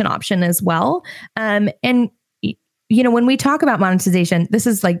monetization option as well. And when we talk about monetization, this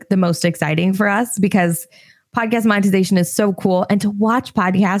is the most exciting for us because podcast monetization is so cool. And to watch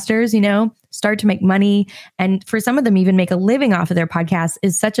podcasters, start to make money, and for some of them even make a living off of their podcasts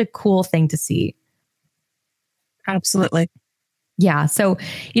is such a cool thing to see. Absolutely. Yeah. So,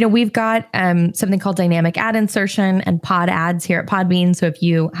 we've got something called dynamic ad insertion and pod ads here at Podbean. So if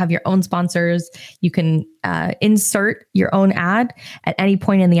you have your own sponsors, you can insert your own ad at any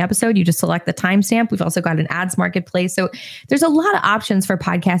point in the episode. You just select the timestamp. We've also got an ads marketplace. So there's a lot of options for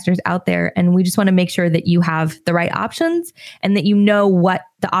podcasters out there. And we just want to make sure that you have the right options and that you know what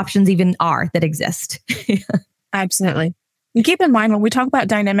the options even are that exist. Absolutely. And keep in mind, when we talk about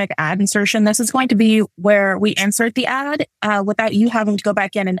dynamic ad insertion, this is going to be where we insert the ad without you having to go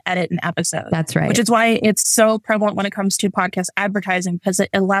back in and edit an episode. That's right. Which is why it's so prevalent when it comes to podcast advertising, because it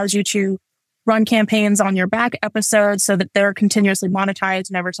allows you to run campaigns on your back episodes so that they're continuously monetized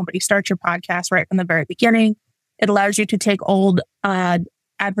whenever somebody starts your podcast right from the very beginning. It allows you to take old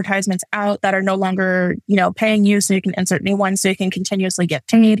advertisements out that are no longer, paying you, so you can insert new ones so you can continuously get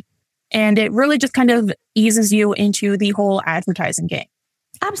paid. And it really just kind of eases you into the whole advertising game.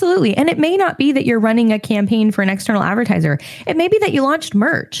 Absolutely. And it may not be that you're running a campaign for an external advertiser. It may be that you launched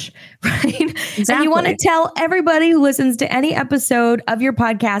merch, right? Exactly. And you want to tell everybody who listens to any episode of your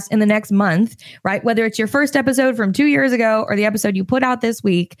podcast in the next month, right? Whether it's your first episode from 2 years ago or the episode you put out this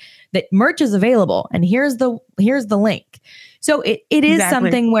week, that merch is available. And here's the link. So it is exactly.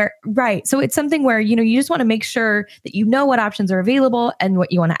 Something where, right. So it's something where, you just want to make sure that you know what options are available and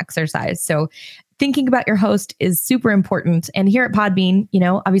what you want to exercise. So thinking about your host is super important. And here at Podbean,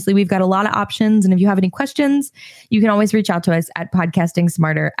 obviously we've got a lot of options. And if you have any questions, you can always reach out to us at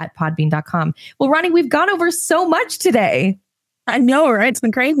podcastingsmarter@podbean.com. Well, Ronnie, we've gone over so much today. I know, right? It's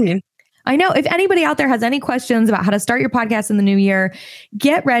been crazy. I know. If anybody out there has any questions about how to start your podcast in the new year,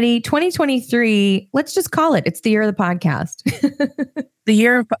 get ready. 2023, let's just call it. It's the year of the podcast. It's the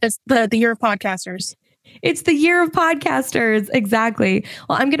year of podcasters. It's the year of podcasters. Exactly.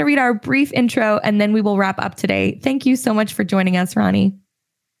 Well, I'm going to read our brief intro and then we will wrap up today. Thank you so much for joining us, Ronnie.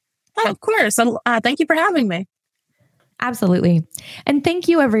 Oh, of course. Thank you for having me. Absolutely. And thank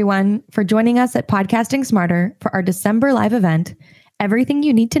you, everyone, for joining us at Podcasting Smarter for our December live event, Everything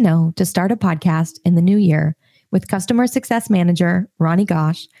You Need to Know to Start a Podcast in the New Year, with Customer Success Manager Ronnie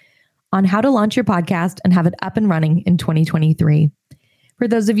Gosch, on how to launch your podcast and have it up and running in 2023. For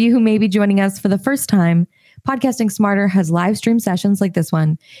those of you who may be joining us for the first time, Podcasting Smarter has live stream sessions like this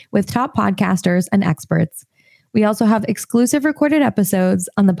one with top podcasters and experts. We also have exclusive recorded episodes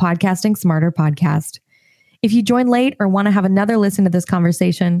on the Podcasting Smarter podcast. If you join late or want to have another listen to this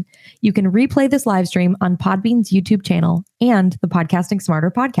conversation, you can replay this live stream on Podbean's YouTube channel and the Podcasting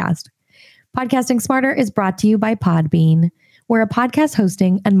Smarter podcast. Podcasting Smarter is brought to you by Podbean. We're a podcast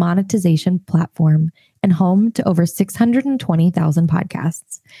hosting and monetization platform and home to over 620,000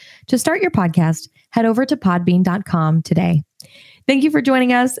 podcasts. To start your podcast, head over to podbean.com today. Thank you for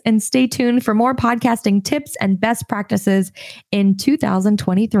joining us, and stay tuned for more podcasting tips and best practices in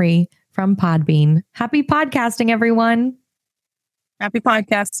 2023 from Podbean. Happy podcasting, everyone. Happy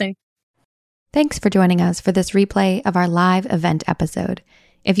podcasting. Thanks for joining us for this replay of our live event episode.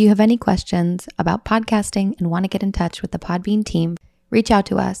 If you have any questions about podcasting and want to get in touch with the Podbean team, reach out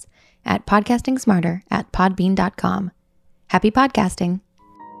to us at podcastingsmarter@podbean.com. Happy podcasting.